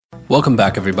Welcome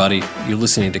back, everybody. You're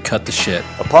listening to Cut the Shit,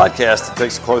 a podcast that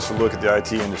takes a closer look at the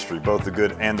IT industry, both the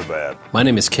good and the bad. My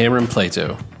name is Cameron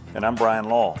Plato. And I'm Brian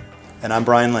Law. And I'm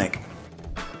Brian Link.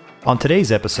 On today's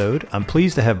episode, I'm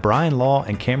pleased to have Brian Law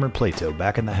and Cameron Plato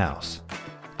back in the house.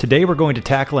 Today we're going to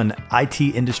tackle an IT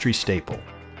industry staple,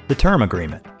 the term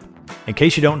agreement. In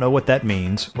case you don't know what that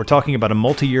means, we're talking about a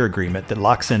multi-year agreement that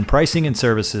locks in pricing and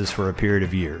services for a period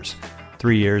of years.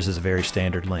 3 years is a very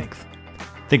standard length.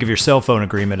 Think of your cell phone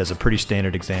agreement as a pretty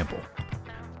standard example.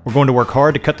 We're going to work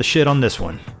hard to cut the shit on this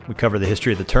one. We cover the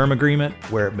history of the term agreement,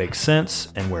 where it makes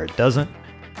sense and where it doesn't,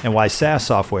 and why SaaS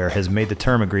software has made the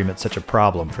term agreement such a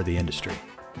problem for the industry.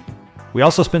 We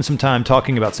also spend some time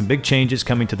talking about some big changes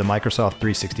coming to the Microsoft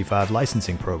 365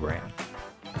 licensing program.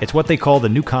 It's what they call the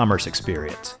new commerce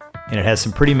experience, and it has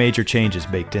some pretty major changes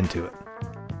baked into it.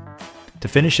 To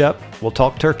finish up, we'll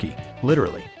talk turkey,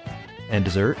 literally, and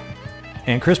dessert,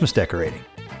 and Christmas decorating.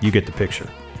 You get the picture.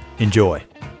 Enjoy.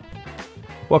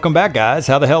 Welcome back, guys.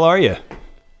 How the hell are you?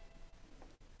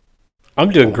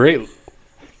 I'm doing great.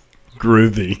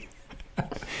 Groovy.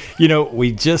 You know,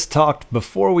 we just talked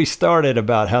before we started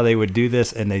about how they would do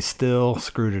this, and they still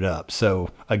screwed it up. So,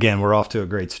 again, we're off to a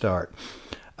great start.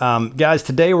 Guys,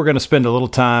 today we're going to spend a little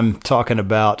time talking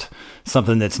about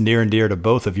something that's near and dear to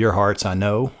both of your hearts, I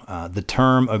know, the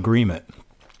term agreement,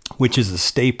 which is a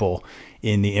staple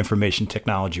in the information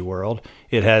technology world.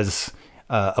 It has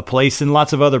a place in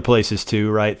lots of other places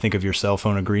too, right? Think of your cell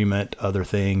phone agreement, other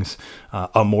things.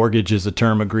 A mortgage is a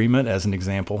term agreement, as an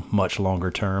example, much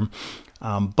longer term.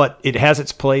 But it has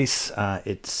its place.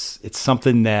 It's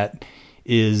something that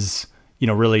is,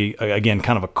 really, again,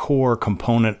 kind of a core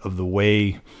component of the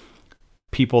way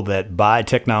people that buy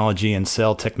technology and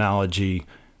sell technology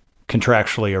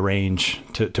contractually arrange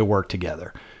to work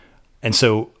together. And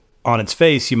so on its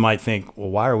face, you might think,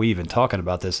 well, why are we even talking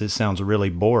about this? This sounds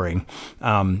really boring.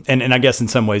 And I guess in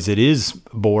some ways it is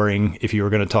boring if you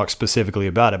were going to talk specifically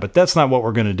about it, but that's not what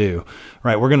we're going to do,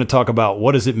 right? We're going to talk about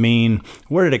what does it mean?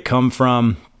 Where did it come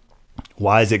from?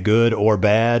 Why is it good or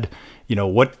bad?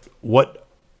 What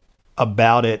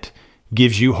about it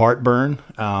gives you heartburn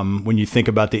when you think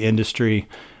about the industry?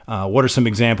 What are some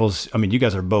examples? I mean, you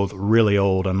guys are both really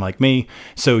old, unlike me.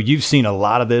 So you've seen a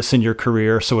lot of this in your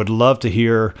career. So I'd love to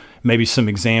hear maybe some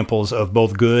examples of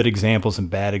both good examples and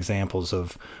bad examples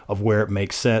of where it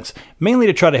makes sense, mainly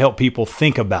to try to help people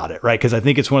think about it, right? Because I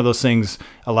think it's one of those things,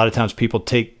 a lot of times people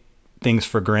take things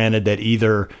for granted that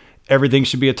either everything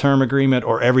should be a term agreement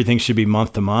or everything should be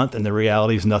month to month. And the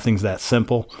reality is nothing's that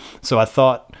simple. So I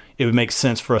thought it would make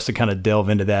sense for us to kind of delve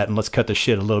into that, and let's cut the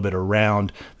shit a little bit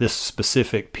around this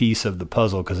specific piece of the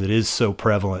puzzle because it is so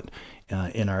prevalent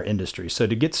in our industry. So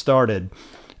to get started,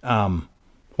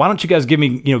 why don't you guys give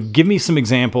me some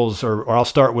examples, or I'll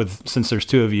start with, since there's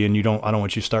two of you and I don't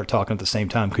want you to start talking at the same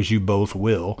time because you both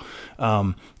will.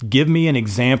 Give me an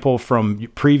example from your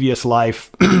previous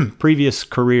life, previous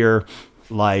career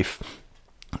life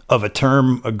of a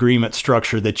term agreement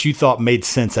structure that you thought made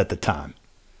sense at the time.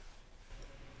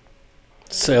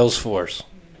 Salesforce.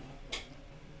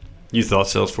 You thought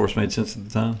Salesforce made sense at the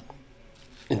time?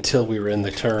 Until we were in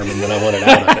the term, and then I wanted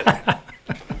out of it.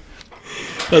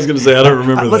 I was going to say, I don't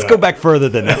remember that. Let's go back further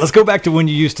than that. Let's go back to when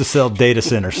you used to sell data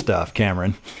center stuff,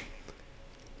 Cameron.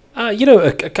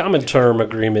 A common term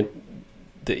agreement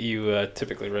that you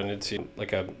typically run into,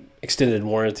 like a extended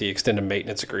warranty, extended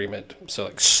maintenance agreement. So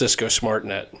like Cisco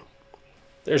SmartNet.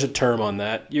 There's a term on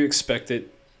that. You expect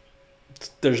it.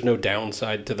 There's no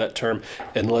downside to that term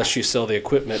unless you sell the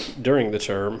equipment during the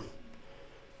term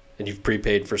and you've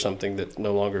prepaid for something that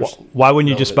no longer. Why wouldn't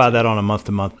you just buy that on a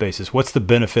month-to-month basis? What's the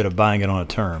benefit of buying it on a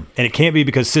term? And it can't be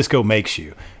because Cisco makes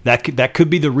you. That could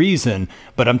be the reason,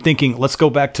 but I'm thinking let's go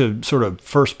back to sort of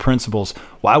first principles.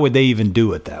 Why would they even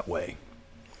do it that way?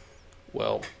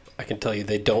 Well, I can tell you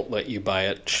they don't let you buy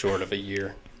it short of a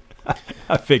year.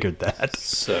 I figured that.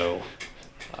 So...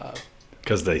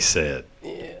 because they said.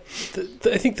 Yeah,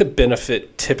 I think the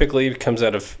benefit typically comes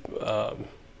out of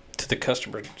to the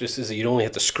customer just is that you only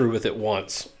have to screw with it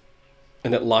once,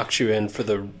 and it locks you in for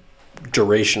the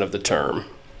duration of the term.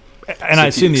 And I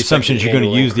assume the assumption is you're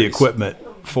going to use the equipment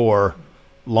for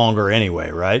longer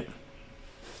anyway, right?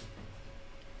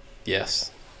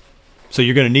 Yes. So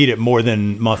you're going to need it more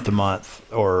than month to month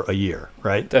or a year,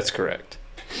 right? That's correct.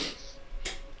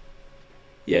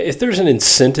 Yeah, if there's an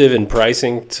incentive in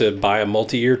pricing to buy a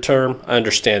multi-year term, I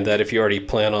understand that if you already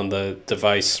plan on the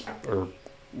device or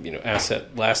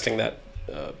asset lasting that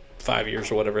 5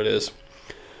 years or whatever it is.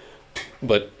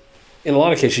 But in a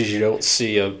lot of cases, you don't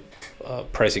see a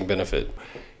pricing benefit.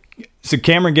 So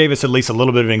Cameron gave us at least a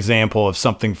little bit of an example of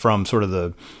something from sort of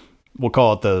the we'll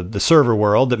call it the server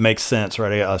world that makes sense,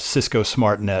 right? A Cisco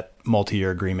SmartNet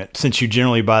multi-year agreement, since you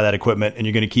generally buy that equipment and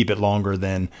you're going to keep it longer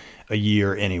than a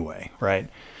year anyway, right?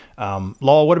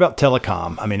 Law, what about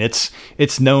telecom? I mean,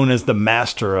 it's known as the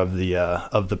master of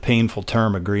the painful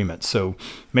term agreement. So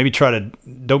maybe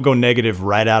don't go negative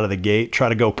right out of the gate. Try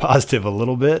to go positive a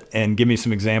little bit and give me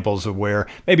some examples of where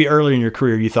maybe earlier in your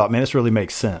career you thought, man, this really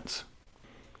makes sense.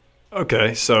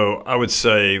 Okay, so I would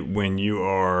say when you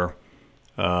are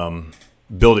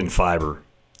building fiber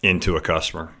into a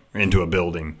customer, into a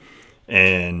building,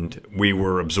 and we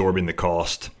were absorbing the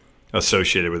cost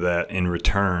associated with that in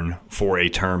return for a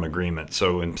term agreement.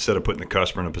 So instead of putting the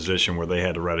customer in a position where they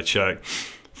had to write a check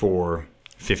for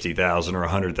 $50,000 or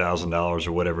 $100,000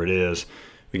 or whatever it is,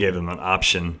 we gave them an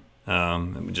option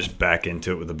and we just back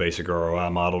into it with a basic ROI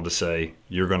model to say,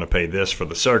 you're going to pay this for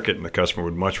the circuit, and the customer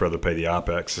would much rather pay the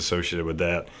OpEx associated with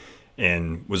that,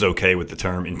 and was okay with the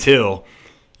term until,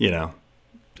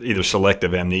 either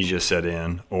selective amnesia set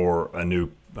in or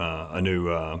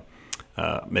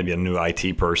maybe a new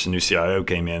IT person, new CIO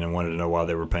came in and wanted to know what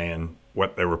they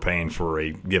were paying for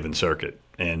a given circuit,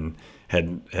 and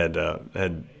hadn't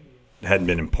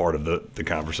been in part of the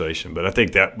conversation. But I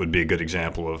think that would be a good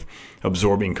example of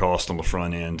absorbing cost on the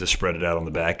front end to spread it out on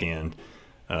the back end,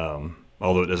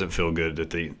 although it doesn't feel good at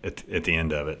the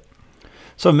end of it.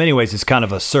 So in many ways, it's kind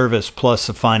of a service plus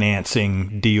a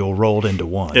financing deal rolled into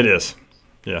one. It is,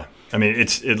 yeah. I mean,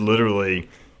 it literally,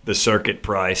 the circuit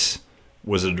price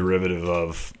was a derivative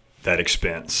of that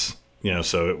expense.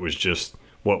 So it was just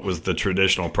what was the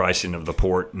traditional pricing of the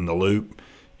port and the loop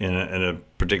in a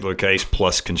particular case,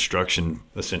 plus construction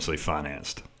essentially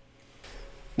financed.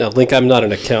 Now, Link, I'm not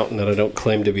an accountant, and I don't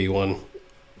claim to be one.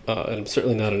 And I'm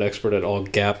certainly not an expert at all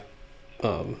GAAP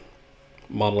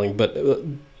modeling, but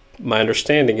my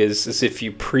understanding is if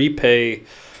you prepay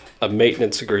a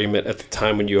maintenance agreement at the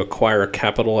time when you acquire a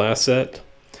capital asset,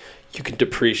 you can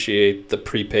depreciate the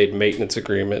prepaid maintenance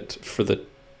agreement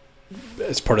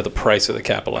as part of the price of the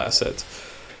capital assets.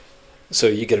 So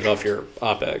you get it off your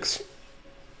OpEx.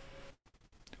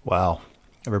 Wow.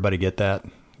 Everybody get that?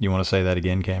 You want to say that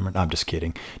again, Cameron? I'm just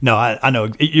kidding. No, I know.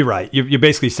 You're right. You're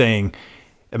basically saying,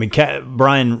 I mean,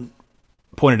 Brian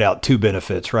pointed out two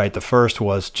benefits, right? The first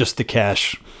was just the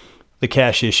cash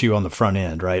issue on the front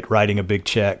end, right? Writing a big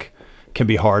check can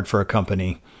be hard for a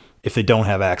company if they don't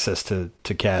have access to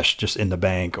cash just in the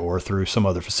bank or through some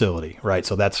other facility, right?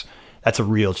 So that's a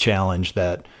real challenge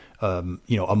that a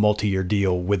multi-year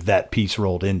deal with that piece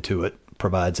rolled into it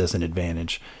provides as an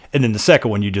advantage. And then the second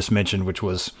one you just mentioned, which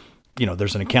was,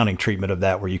 there's an accounting treatment of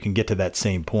that where you can get to that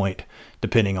same point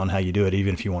depending on how you do it,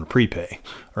 even if you want to prepay,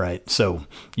 right? So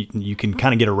you can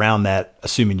kind of get around that,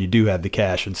 assuming you do have the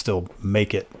cash, and still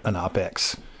make it an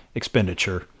OpEx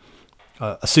expenditure.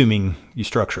 Assuming you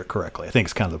structure it correctly. I think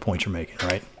it's kind of the point you're making,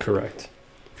 right? Correct.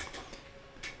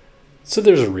 So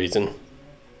there's a reason.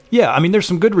 Yeah, I mean, there's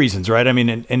some good reasons, right? I mean,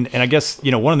 and I guess,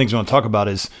 one of the things we want to talk about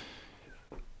is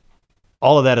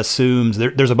all of that assumes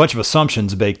there's a bunch of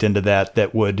assumptions baked into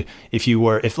that would, if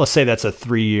let's say that's a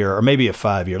 3-year or maybe a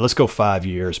 5-year, let's go 5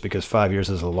 years, because 5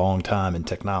 years is a long time in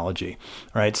technology,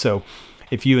 right? So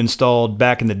if you installed,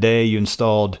 back in the day, a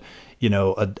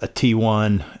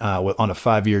T1 on a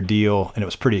 5-year deal, and it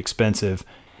was pretty expensive,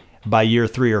 by year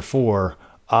 3 or 4,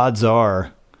 odds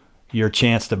are your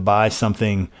chance to buy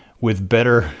something with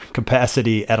better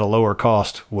capacity at a lower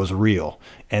cost was real.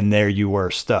 And there you were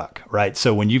stuck, right?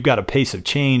 So when you've got a pace of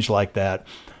change like that,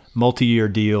 multi-year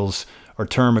deals or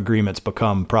term agreements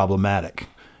become problematic.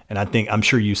 And I'm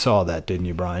sure you saw that, didn't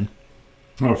you, Brian?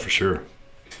 Oh, for sure.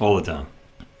 All the time.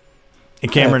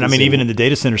 And Cameron, I mean, even in the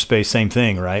data center space, same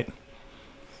thing, right?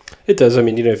 It does. I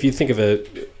mean, if you think of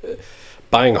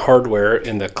buying hardware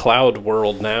in the cloud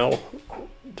world now,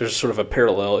 there's sort of a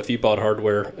parallel. If you bought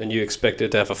hardware and you expected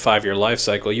it to have a 5-year life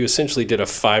cycle, you essentially did a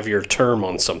 5-year term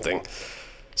on something.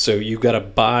 So you've got to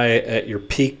buy at your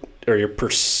peak or your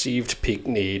perceived peak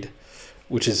need,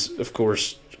 which is, of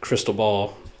course, crystal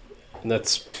ball. And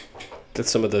that's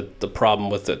some of the problem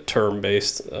with the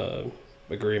term-based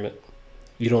agreement.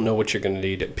 You don't know what you're going to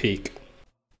need at peak.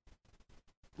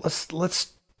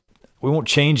 We won't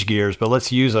change gears, but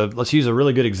let's use a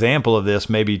really good example of this,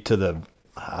 maybe to the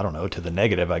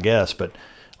negative, I guess. But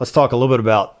let's talk a little bit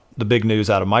about the big news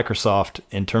out of Microsoft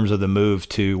in terms of the move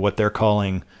to what they're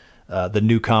calling the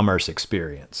new commerce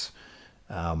experience.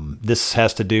 This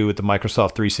has to do with the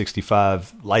Microsoft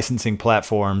 365 licensing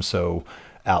platform. So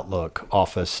Outlook,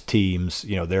 Office, Teams,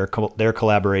 their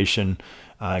collaboration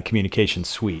communication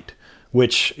suite,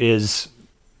 which is,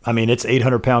 I mean, it's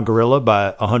 800-pound gorilla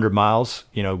by 100 miles.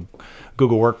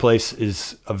 Google Workplace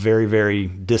is a very, very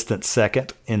distant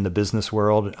second in the business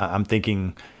world. I'm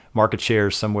thinking market share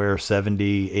is somewhere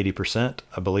 70, 80%,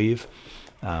 I believe.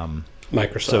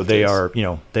 Microsoft. So they are,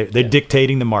 they're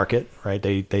dictating the market, right?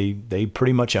 They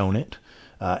pretty much own it,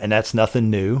 and that's nothing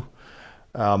new.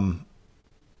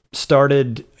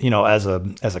 Started, as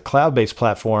a cloud-based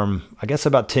platform, I guess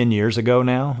about 10 years ago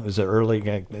now. It was early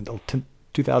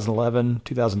 2011,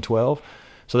 2012.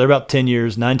 So they're about 10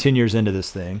 years into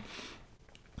this thing.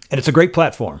 And it's a great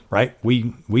platform, right?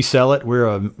 We sell it.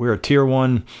 We're a tier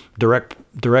 1 direct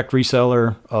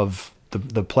reseller of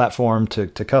the platform to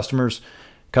customers.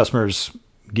 Customers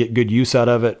get good use out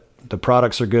of it. The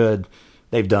products are good.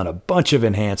 They've done a bunch of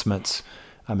enhancements.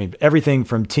 I mean, everything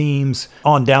from Teams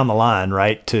on down the line,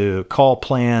 right, to call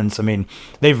plans. I mean,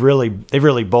 they've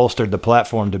really bolstered the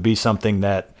platform to be something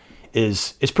that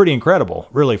is pretty incredible,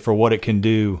 really, for what it can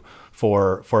do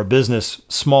for a business,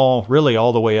 small, really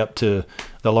all the way up to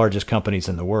the largest companies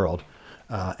in the world.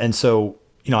 And so,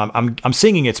 I'm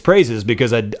singing its praises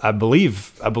because I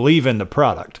believe in the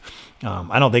product.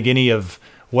 I don't think any of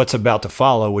what's about to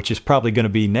follow, which is probably going to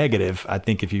be negative, I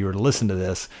think if you were to listen to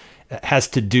this, has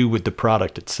to do with the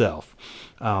product itself.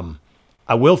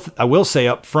 I will say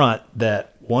up front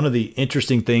that one of the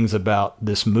interesting things about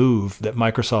this move that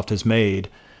Microsoft has made,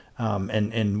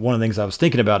 and one of the things I was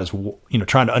thinking about is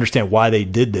trying to understand why they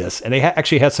did this, and they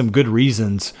actually had some good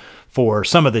reasons for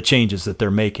some of the changes that they're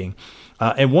making.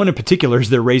 And one in particular is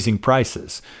they're raising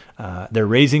prices. They're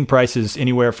raising prices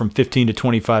anywhere from 15 to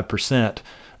 25%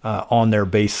 on their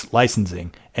base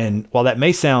licensing. And while that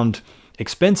may sound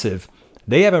expensive,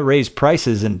 they haven't raised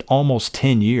prices in almost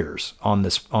 10 years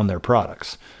on their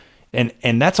products.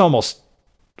 And that's almost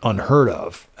unheard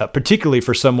of, particularly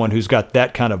for someone who's got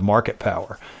that kind of market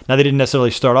power. Now, they didn't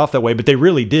necessarily start off that way, but they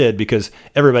really did, because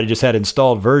everybody just had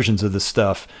installed versions of this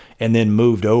stuff and then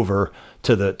moved over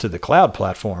to the cloud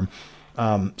platform.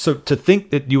 So to think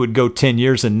that you would go 10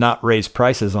 years and not raise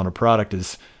prices on a product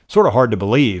is sort of hard to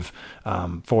believe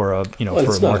for a it's for a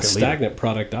market not a leader. stagnant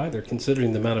product either,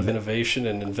 considering the amount of innovation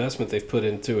and investment they've put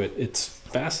into it. It's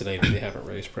fascinating they haven't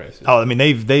raised prices. Oh, I mean,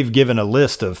 they've given a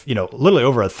list of literally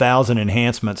over 1,000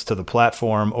 enhancements to the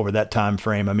platform over that time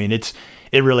frame. I mean, it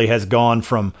really has gone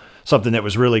from something that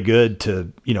was really good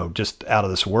to just out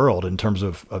of this world in terms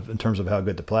of how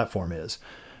good the platform is.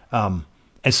 And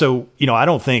so I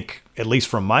don't think, at least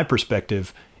from my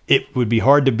perspective, it would be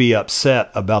hard to be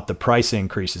upset about the price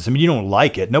increases. I mean, you don't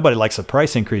like it. Nobody likes a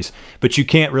price increase, but you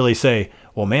can't really say,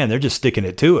 well, man, they're just sticking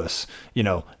it to us.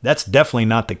 That's definitely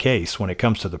not the case when it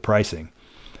comes to the pricing.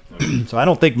 So I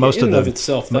don't think most in of and of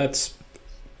itself, that's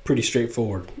pretty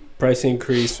straightforward. Price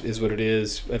increase is what it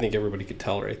is. I think everybody could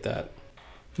tolerate that.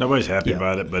 Nobody's happy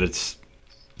about it, but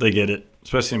they get it,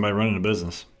 especially anybody running a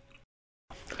business.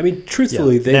 I mean,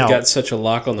 truthfully, they've Now, got such a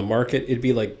lock on the market. It'd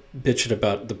be like bitching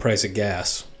about the price of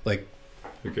gas. Like,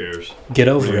 Who cares? get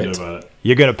What over are you gonna it. do about it?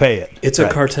 You're going to pay it. It's Right.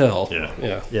 a cartel.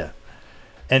 Yeah. Yeah.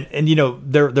 And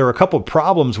there are a couple of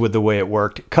problems with the way it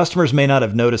worked. Customers may not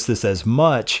have noticed this as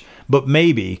much, but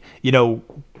maybe,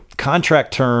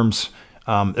 contract terms,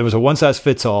 it was a one size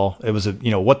fits all. It was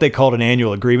what they called an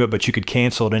annual agreement, but you could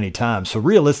cancel at any time. So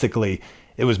realistically,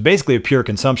 it was basically a pure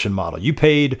consumption model. You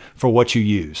paid for what you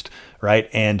used, right?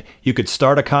 And you could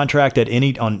start a contract at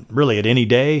any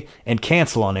day and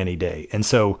cancel on any day. And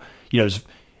so,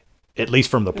 at least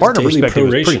from the partner daily perspective,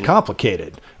 it was pretty proration.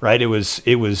 complicated, right? It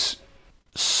was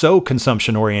so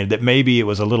consumption oriented that maybe it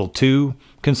was a little too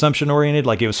consumption oriented.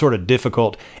 Like, it was sort of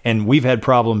difficult. And we've had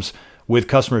problems with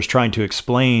customers trying to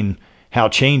explain how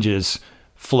changes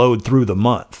flowed through the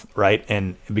month, right?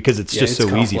 And because it's just it's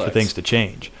so easy for complex. things to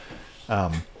change.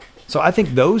 So I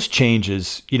think those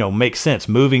changes, make sense.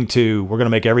 Moving to, we're going to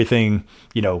make everything,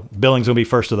 billing's going to be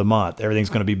first of the month. Everything's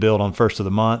going to be billed on first of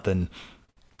the month, and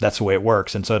that's the way it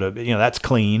works. And so that's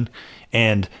clean.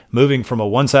 And moving from a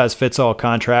one size fits all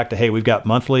contract to, hey, we've got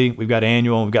monthly, we've got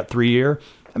annual, and we've got 3 year.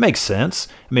 That makes sense.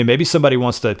 I mean, maybe somebody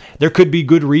there could be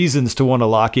good reasons to want to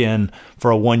lock in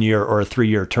for a 1 year or a 3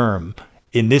 year term.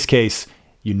 In this case,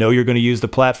 you're going to use the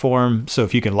platform. So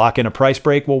if you can lock in a price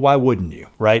break, well, why wouldn't you,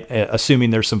 right? Assuming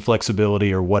there's some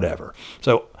flexibility or whatever.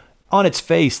 So on its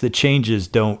face, the changes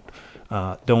don't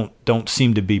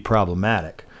seem to be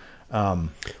problematic. Well,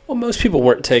 most people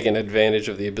weren't taking advantage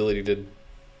of the ability to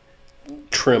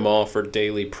trim off or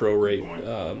daily prorate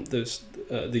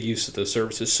the use of those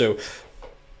services. So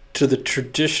to the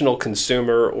traditional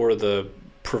consumer or the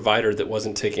provider that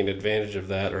wasn't taking advantage of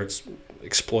that, or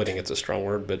exploiting, it's a strong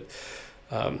word, but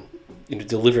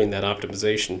delivering that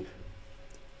optimization,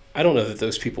 I don't know that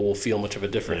those people will feel much of a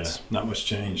difference. Yeah, not much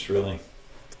changed, really.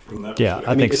 Yeah,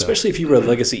 I think so. Especially if you were a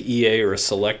legacy EA or a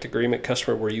select agreement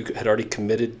customer where you had already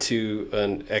committed to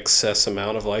an excess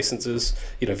amount of licenses.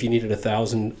 If you needed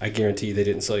 1,000, I guarantee you they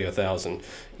didn't sell you 1,000.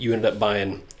 You ended up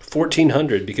buying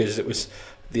 1,400 because it was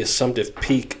the assumptive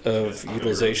peak of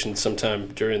utilization sometime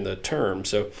during the term.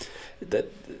 So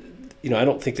that, I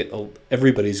don't think that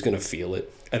everybody's going to feel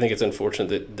it. I think it's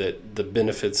unfortunate that the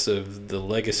benefits of the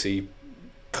legacy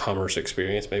commerce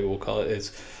experience, maybe we'll call it,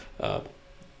 is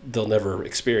they'll never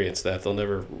experience that. They'll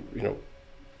never,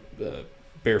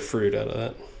 bear fruit out of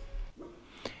that.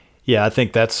 Yeah, I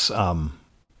think it's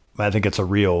a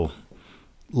real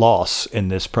loss in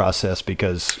this process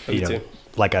because,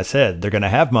 like I said, they're going to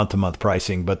have month-to-month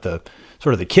pricing, but the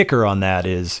sort of the kicker on that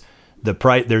is the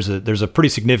price. There's a pretty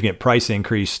significant price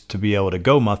increase to be able to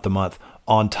go month-to-month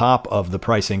on top of the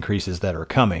price increases that are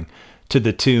coming, to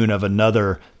the tune of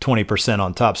another 20%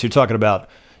 on top. So you're talking about,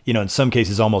 in some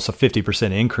cases, almost a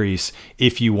 50% increase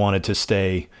if you wanted to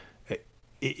stay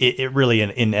it really,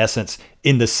 in essence,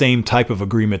 in the same type of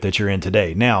agreement that you're in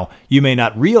today. Now, you may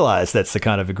not realize that's the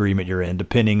kind of agreement you're in,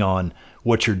 depending on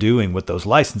what you're doing with those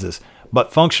licenses,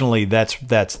 but functionally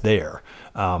that's there.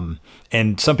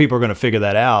 And some people are going to figure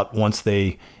that out once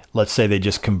let's say they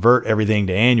just convert everything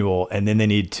to annual, and then they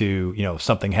need to,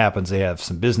 something happens, they have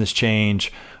some business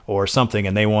change or something,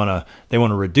 and they want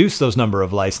to reduce those number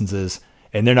of licenses,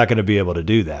 and they're not going to be able to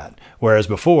do that. Whereas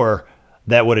before,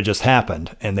 that would have just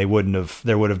happened, and there would have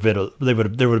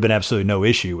been absolutely no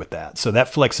issue with that. So that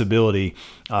flexibility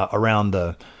around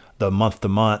the month to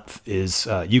month is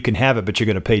you can have it, but you're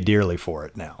going to pay dearly for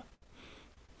it now.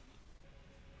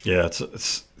 Yeah,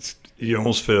 it's you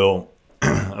almost feel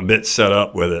a bit set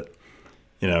up with it.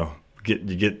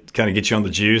 Get you on the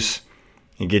juice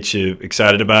and get you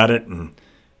excited about it, and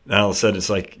then all of a sudden it's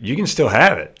like you can still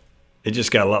have it. It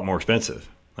just got a lot more expensive.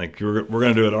 Like we're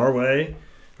going to do it our way,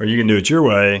 or you can do it your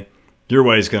way. Your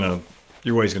way is going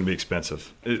to be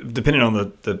expensive, depending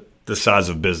on the size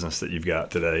of business that you've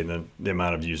got today and the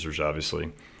amount of users.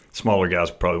 Obviously, smaller guys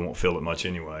probably won't feel it much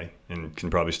anyway, and can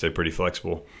probably stay pretty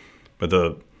flexible. But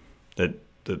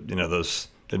those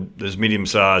medium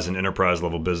size and enterprise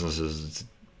level businesses, it's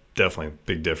definitely a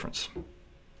big difference.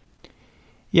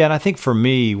 Yeah, and I think for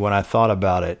me, when I thought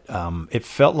about it, it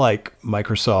felt like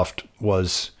Microsoft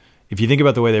was, if you think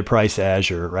about the way they price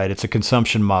Azure, right? It's a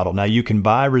consumption model. Now you can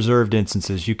buy reserved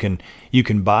instances, you can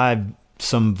buy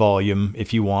some volume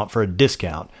if you want for a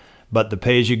discount, but the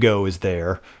pay-as-you-go is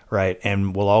there, right?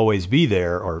 And will always be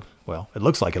there, or well, it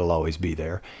looks like it'll always be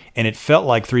there. And it felt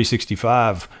like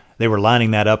 365. They were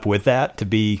lining that up with that to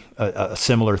be a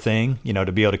similar thing,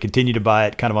 to be able to continue to buy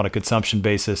it kind of on a consumption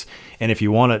basis. And if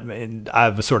you want it, and I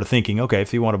was sort of thinking, okay,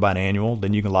 if you want to buy an annual,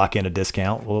 then you can lock in a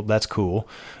discount. Well, that's cool.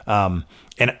 And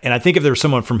I think if there was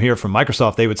someone from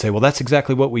Microsoft, they would say, well, that's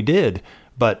exactly what we did.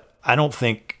 But I don't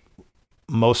think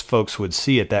most folks would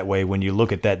see it that way when you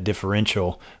look at that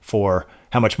differential for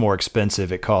how much more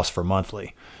expensive it costs for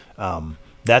monthly. I think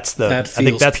that's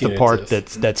the part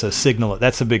that's a signal.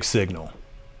 That's a big signal.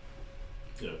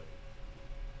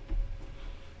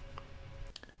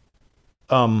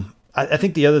 I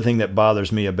think the other thing that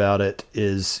bothers me about it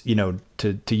is,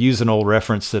 to use an old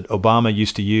reference that Obama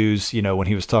used to use, when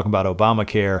he was talking about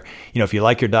Obamacare, if you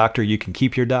like your doctor, you can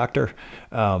keep your doctor.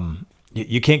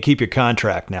 You can't keep your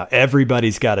contract now.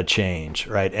 Everybody's got to change,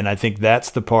 right? And I think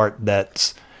that's the part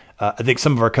that's, I think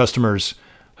some of our customers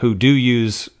who do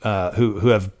use, who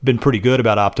have been pretty good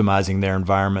about optimizing their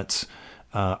environments,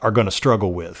 are going to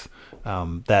struggle with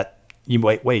that. You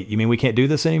wait. You mean we can't do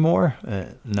this anymore?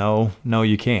 No,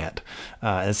 you can't.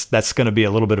 That's going to be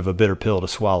a little bit of a bitter pill to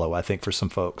swallow, I think, for some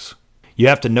folks. You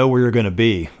have to know where you're going to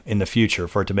be in the future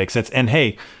for it to make sense. And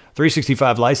hey,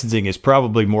 365 licensing is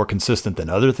probably more consistent than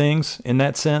other things in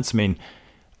that sense. I mean,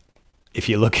 if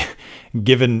you look,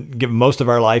 given most of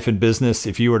our life in business,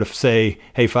 if you were to say,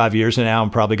 hey, 5 years from now,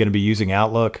 I'm probably going to be using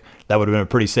Outlook, that would have been a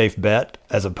pretty safe bet,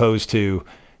 as opposed to,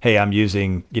 hey, I'm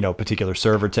using, particular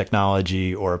server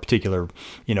technology or a particular,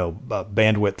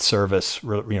 bandwidth service,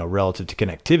 relative to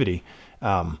connectivity.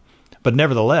 But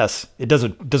nevertheless, it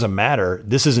doesn't matter.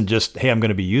 This isn't just, hey, I'm going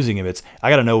to be using them. It's,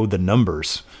 I got to know the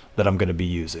numbers that I'm going to be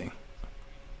using.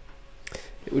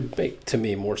 It would make, to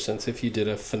me, more sense if you did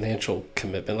a financial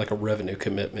commitment, like a revenue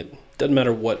commitment. Doesn't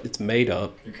matter what it's made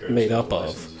up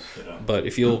of. Yeah. But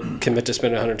if you'll commit to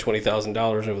spending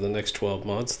 $120,000 over the next 12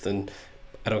 months, then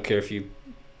I don't care if you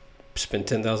spend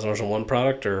 $10,000 on one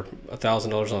product or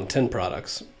 $1,000 on 10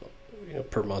 products,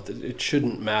 per month. It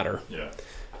shouldn't matter. Yeah.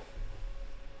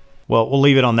 Well, we'll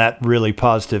leave it on that really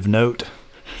positive note.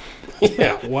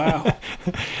 Yeah. Wow.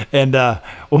 And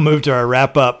we'll move to our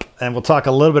wrap up, and we'll talk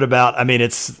a little bit about. I mean,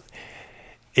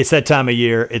 it's that time of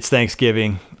year. It's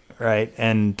Thanksgiving, right?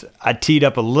 And I teed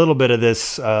up a little bit of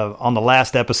this on the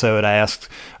last episode. I asked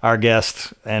our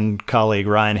guest and colleague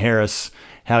Ryan Harris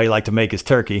how he liked to make his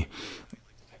turkey.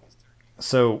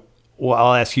 So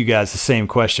I'll ask you guys the same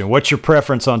question. What's your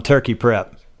preference on turkey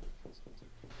prep?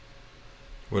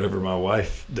 Whatever my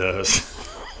wife does.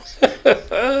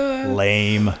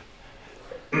 Lame.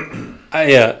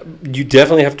 You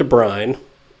definitely have to brine.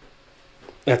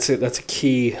 That's it. That's a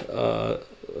key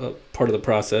part of the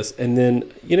process. And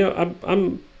then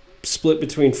I'm split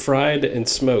between fried and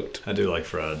smoked. I do like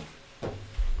fried.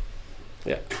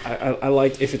 Yeah, I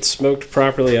like, if it's smoked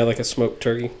properly, I like a smoked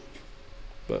turkey.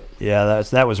 But yeah,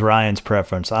 that was Ryan's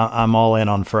preference. I'm all in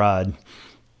on fried.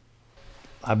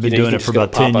 I've been doing it for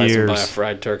about 10 years. And buy a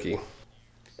fried turkey.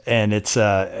 And it's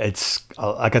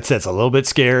like I said, it's a little bit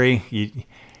scary. You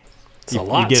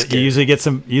usually get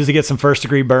some first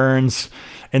degree burns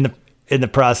in the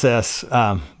process,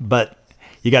 but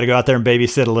you got to go out there and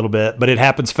babysit a little bit. But it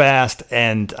happens fast,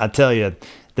 and I tell you,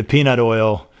 the peanut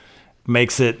oil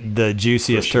makes it the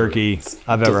juiciest turkey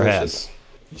I've ever had.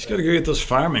 You just got to go get those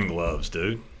fireman gloves,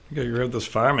 dude. You got to grab those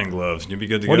fireman gloves, and you'll be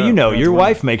good to go. What do you know? Your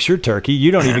wife makes your turkey. You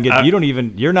don't even get.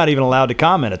 You're not even allowed to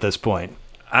comment at this point.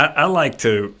 I like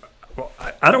to. Well,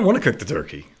 I don't want to cook the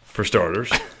turkey for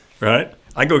starters, right?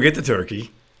 I go get the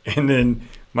turkey, and then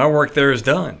my work there is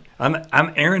done.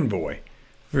 I'm errand boy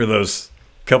for those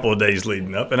couple of days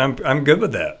leading up, and I'm good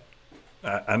with that.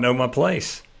 I know my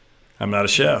place. I'm not a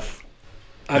chef.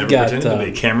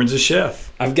 Cameron's a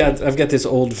chef. I've got this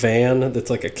old van that's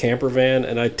like a camper van,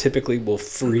 and I typically will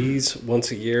freeze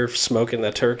once a year smoking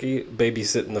that turkey,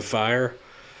 babysitting the fire.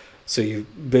 So you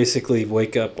basically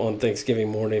wake up on Thanksgiving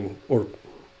morning or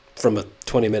from a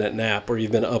 20-minute nap, or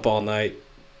you've been up all night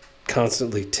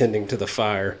constantly tending to the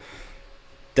fire.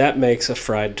 That makes a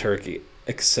fried turkey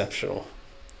exceptional.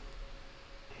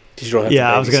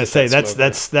 I was going to say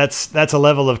that's a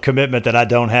level of commitment that I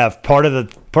don't have. Part of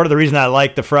the reason I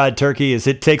like the fried turkey is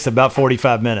it takes about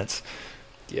 45 minutes.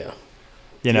 Yeah.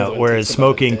 Whereas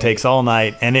smoking takes all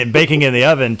night, and baking in the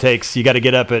oven you got to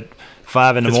get up at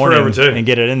 5 in the morning and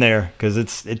get it in there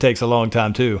because it takes a long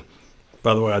time too.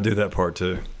 By the way, I do that part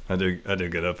too. I do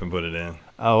get up and put it in.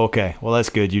 Oh, okay. Well, that's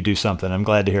good. You do something. I'm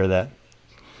glad to hear that.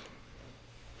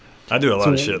 I do a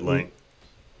lot of shit, Link.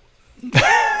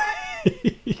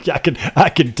 I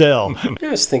can tell. I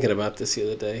was thinking about this the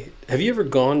other day. Have you ever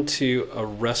gone to a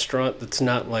restaurant that's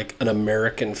not like an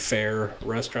American fare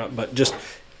restaurant, but just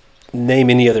name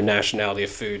any other nationality of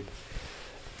food?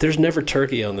 There's never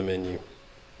turkey on the menu.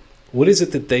 What is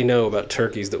it that they know about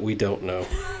turkeys that we don't know?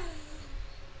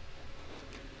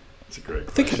 That's a great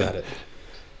question. Think about it.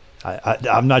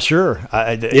 I'm not sure.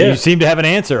 You seem to have an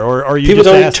answer, or you people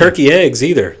just don't eat turkey eggs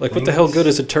either. Like, what the hell good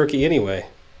is a turkey anyway?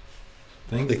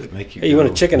 Things that make you. Hey, you want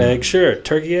a chicken egg? Sure.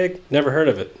 Turkey egg? Never heard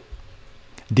of it.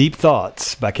 Deep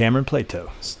Thoughts by Cameron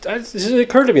Plato. This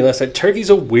occurred to me last night. Turkey's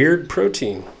a weird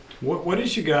protein. What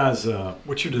is you guys?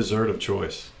 What's your dessert of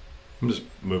choice? I'm just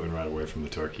moving right away from the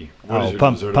turkey.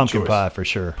 Pumpkin pie for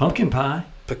sure. Pumpkin pie.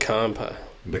 Pecan pie.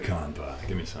 Pecan pie.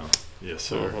 Give me some. Yes,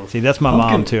 sir. Mm-hmm. See, that's my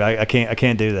mom too. I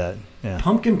can't do that. Yeah.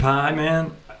 Pumpkin pie,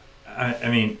 man. I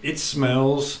mean, it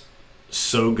smells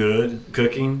so good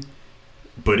cooking,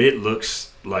 but it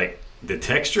looks like the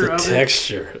texture of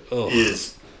it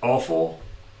is awful,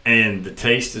 and the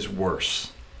taste is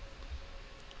worse.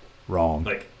 Wrong.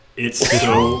 Like, it's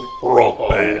so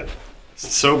bad.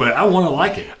 It's so bad. I want to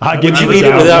like it. Would you eat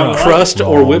it without crust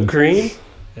or whipped cream?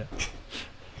 Yeah.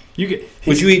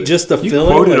 Would you eat just the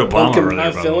filling, like pumpkin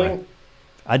pie filling?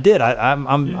 I did. I'm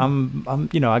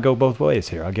I go both ways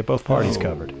here. I'll get both parties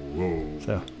covered. Whoa.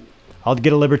 So I'll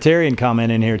get a libertarian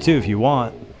comment in here too if you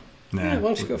want. Nah. Yeah, why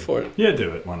don't you go for it? Yeah,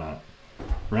 do it. Why not?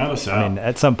 Round us out. I mean,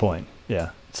 at some point. Yeah,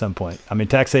 at some point. I mean,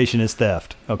 taxation is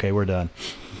theft. Okay, we're done.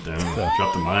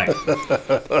 Drop the mic.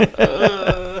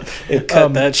 And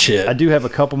cut that shit. I do have a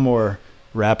couple more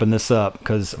wrapping this up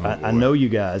because I know you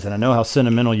guys and I know how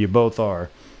sentimental you both are.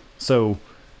 So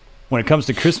when it comes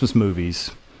to Christmas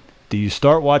movies, do you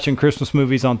start watching Christmas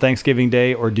movies on Thanksgiving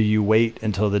Day or do you wait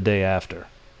until the day after?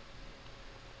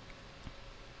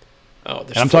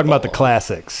 And I'm talking about the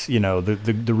classics,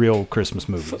 the real Christmas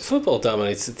movies. Football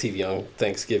dominates the TV on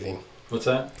Thanksgiving. What's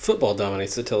that? Football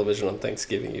dominates the television on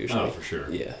Thanksgiving usually. Oh, for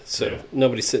sure. Yeah, so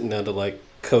nobody's sitting down to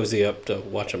cozy up to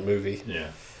watch a movie. Yeah.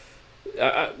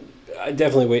 I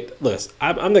definitely wait. Listen,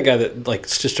 I'm the guy that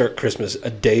likes to start Christmas a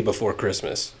day before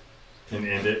Christmas. And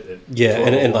end it. Yeah,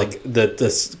 and like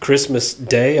the Christmas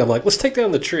day, I'm like, let's take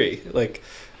down the tree. Like,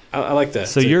 I like that.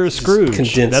 So you're a Just Scrooge.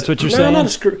 condense That's what it. you're saying? No, not a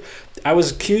Scrooge. I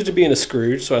was accused of being a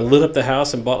Scrooge, so I lit up the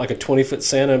house and bought like a 20-foot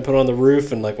Santa and put it on the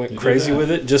roof and like went crazy with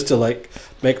it just to like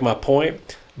make my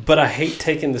point. But I hate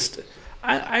taking this.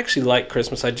 I actually like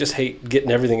Christmas. I just hate getting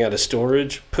everything out of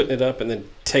storage, putting it up, and then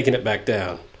taking it back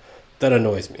down. That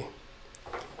annoys me.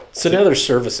 So now there's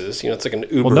services. It's like an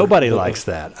Uber. Well, nobody likes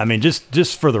that. I mean,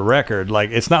 just for the record,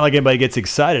 like it's not like anybody gets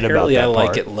excited Apparently, about that I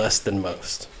part. like it less than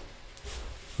most.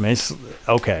 I mean, it's,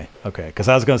 okay. Because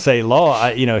I was going to say,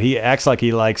 Law, he acts like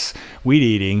he likes weed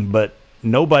eating, but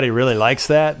nobody really likes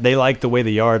that. They like the way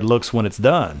the yard looks when it's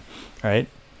done, right?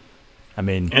 I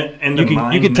mean, and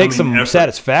you can take some effort.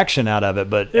 satisfaction out of it,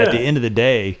 but at the end of the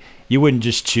day, you wouldn't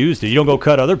just choose to. You don't go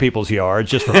cut other people's yards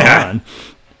just for fun.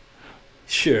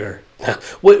 Sure.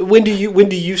 When do you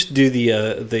do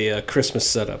the Christmas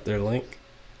setup there, Link?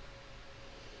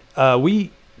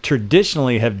 We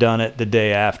traditionally have done it the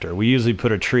day after. We usually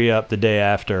put a tree up the day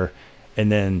after,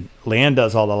 and then Leanne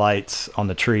does all the lights on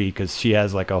the tree because she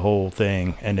has like a whole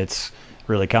thing, and it's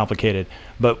really complicated.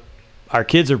 But our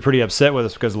kids are pretty upset with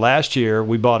us because last year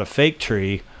we bought a fake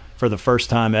tree for the first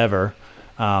time ever,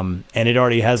 and it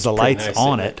already has the lights nice,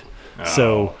 on isn't it.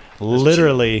 So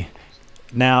literally,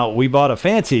 now we bought a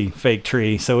fancy fake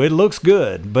tree, so it looks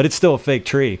good, but it's still a fake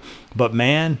tree. But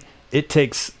man, it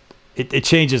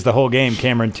changes the whole game,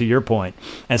 Cameron, to your point.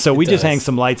 And so we just hang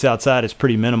some lights outside. It's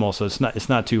pretty minimal, so it's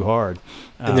not too hard.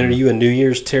 And then are you a New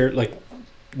Year's tear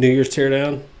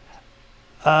down?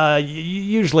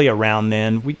 Usually around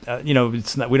then. We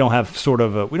it's not, we don't have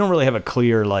we don't really have a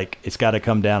clear like it's got to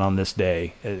come down on this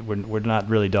day. We're not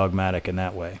really dogmatic in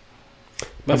that way.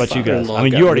 How about you guys? I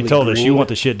mean, you already told us you want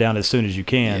the shit down as soon as you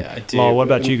can. Yeah, I do. Law, what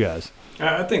about you guys?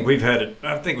 I think we've had it.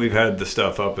 I think we've had the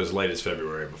stuff up as late as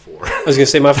February before. I was gonna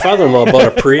say my father-in-law bought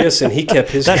a Prius and he kept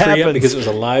his That tree happens. up because it was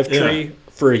a live tree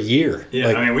for a year. Yeah,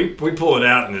 I mean, we pull it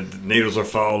out and the needles are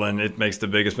falling. It makes the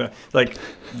biggest like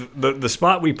the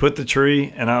spot we put the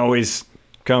tree, and I always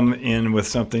come in with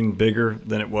something bigger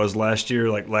than it was last year.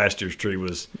 Like last year's tree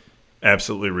was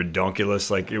absolutely redonkulous.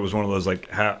 Like it was one of those like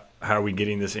how are we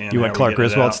getting this in? You went Clark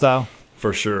Griswold style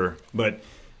for sure, but.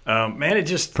 Man, it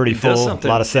just pretty it does full, something.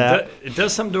 a lot of sap. It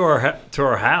does something to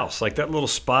our house. Like that little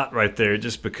spot right there, it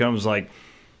just becomes like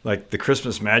the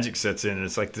Christmas magic sets in.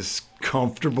 It's like this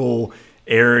comfortable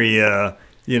area.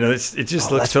 It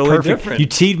just looks totally different. You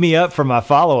teed me up for my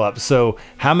follow-up. So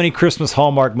how many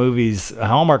Hallmark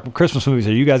Christmas movies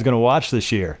are you guys going to watch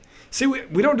this year? See,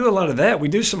 we don't do a lot of that. We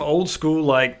do some old school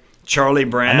like Charlie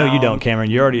Brown. I know you don't,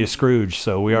 Cameron. You're already a Scrooge,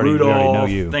 so we already know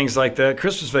you. Things like that.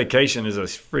 Christmas Vacation is a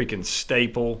freaking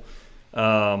staple.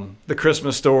 The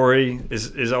Christmas Story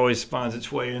is always finds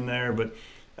its way in there, but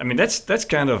I mean that's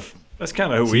kind of who we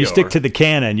are. You stick to the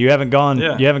canon. You haven't gone.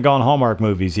 Yeah. You haven't gone Hallmark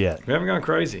movies yet. We haven't gone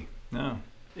crazy. No.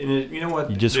 And you know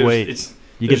what? You just wait.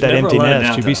 You get that empty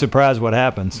nest. You'd be surprised what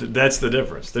happens. That's the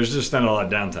difference. There's just not a lot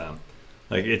of downtime.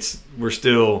 Like we're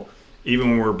still.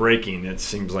 Even when we're breaking, it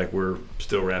seems like we're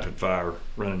still rapid fire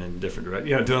running in different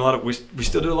directions. Doing a lot of we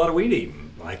still do a lot of weed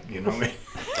eating. Like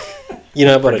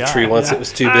I bought a tree once. It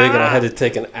was too big, and I had to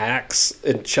take an axe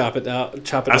and chop it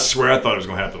out. I swear, I thought it was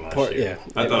going to happen last year. Yeah,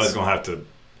 I thought I was going to have to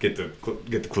get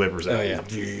the clippers out. Oh yeah,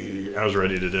 I was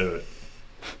ready to do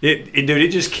it. Dude, it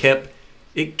just kept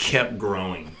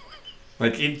growing.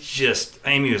 Like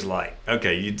Amy was like,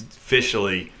 okay, you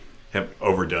officially have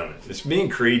overdone it. It's me and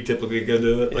Creed typically go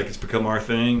do it. Like it's become our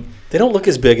thing. They don't look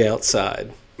as big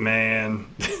outside. Man,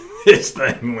 this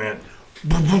thing went.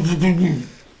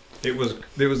 It was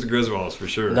the Griswolds for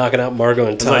sure. Knocking out Margot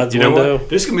and Todd's like, window. What?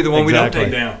 This can be the one we don't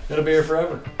take down. It'll be here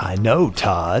forever. I know,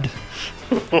 Todd.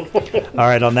 All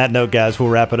right. On that note, guys, we'll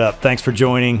wrap it up. Thanks for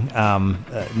joining.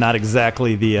 Not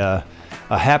exactly a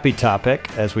happy topic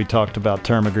as we talked about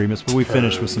term agreements, but we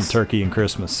finished with some turkey and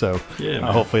Christmas. So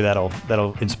hopefully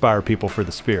that'll inspire people for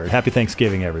the spirit. Happy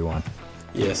Thanksgiving, everyone.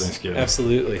 Yes, Thanksgiving.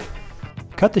 Absolutely.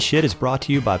 Cut the Shit is brought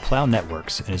to you by Plow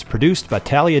Networks and is produced by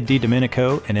Talia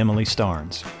DiDomenico and Emily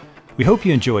Starnes. We hope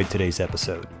you enjoyed today's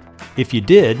episode. If you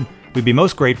did, we'd be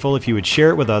most grateful if you would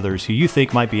share it with others who you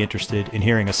think might be interested in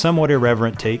hearing a somewhat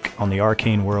irreverent take on the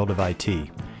arcane world of IT.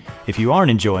 If you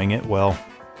aren't enjoying it, well,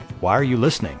 why are you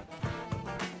listening?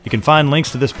 You can find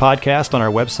links to this podcast on our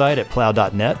website at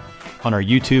plow.net, on our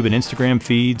YouTube and Instagram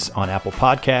feeds, on Apple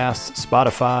Podcasts,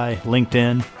 Spotify,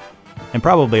 LinkedIn, and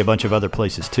probably a bunch of other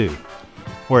places too.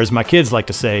 Or as my kids like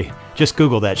to say, just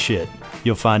Google that shit.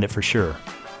 You'll find it for sure.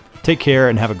 Take care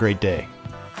and have a great day.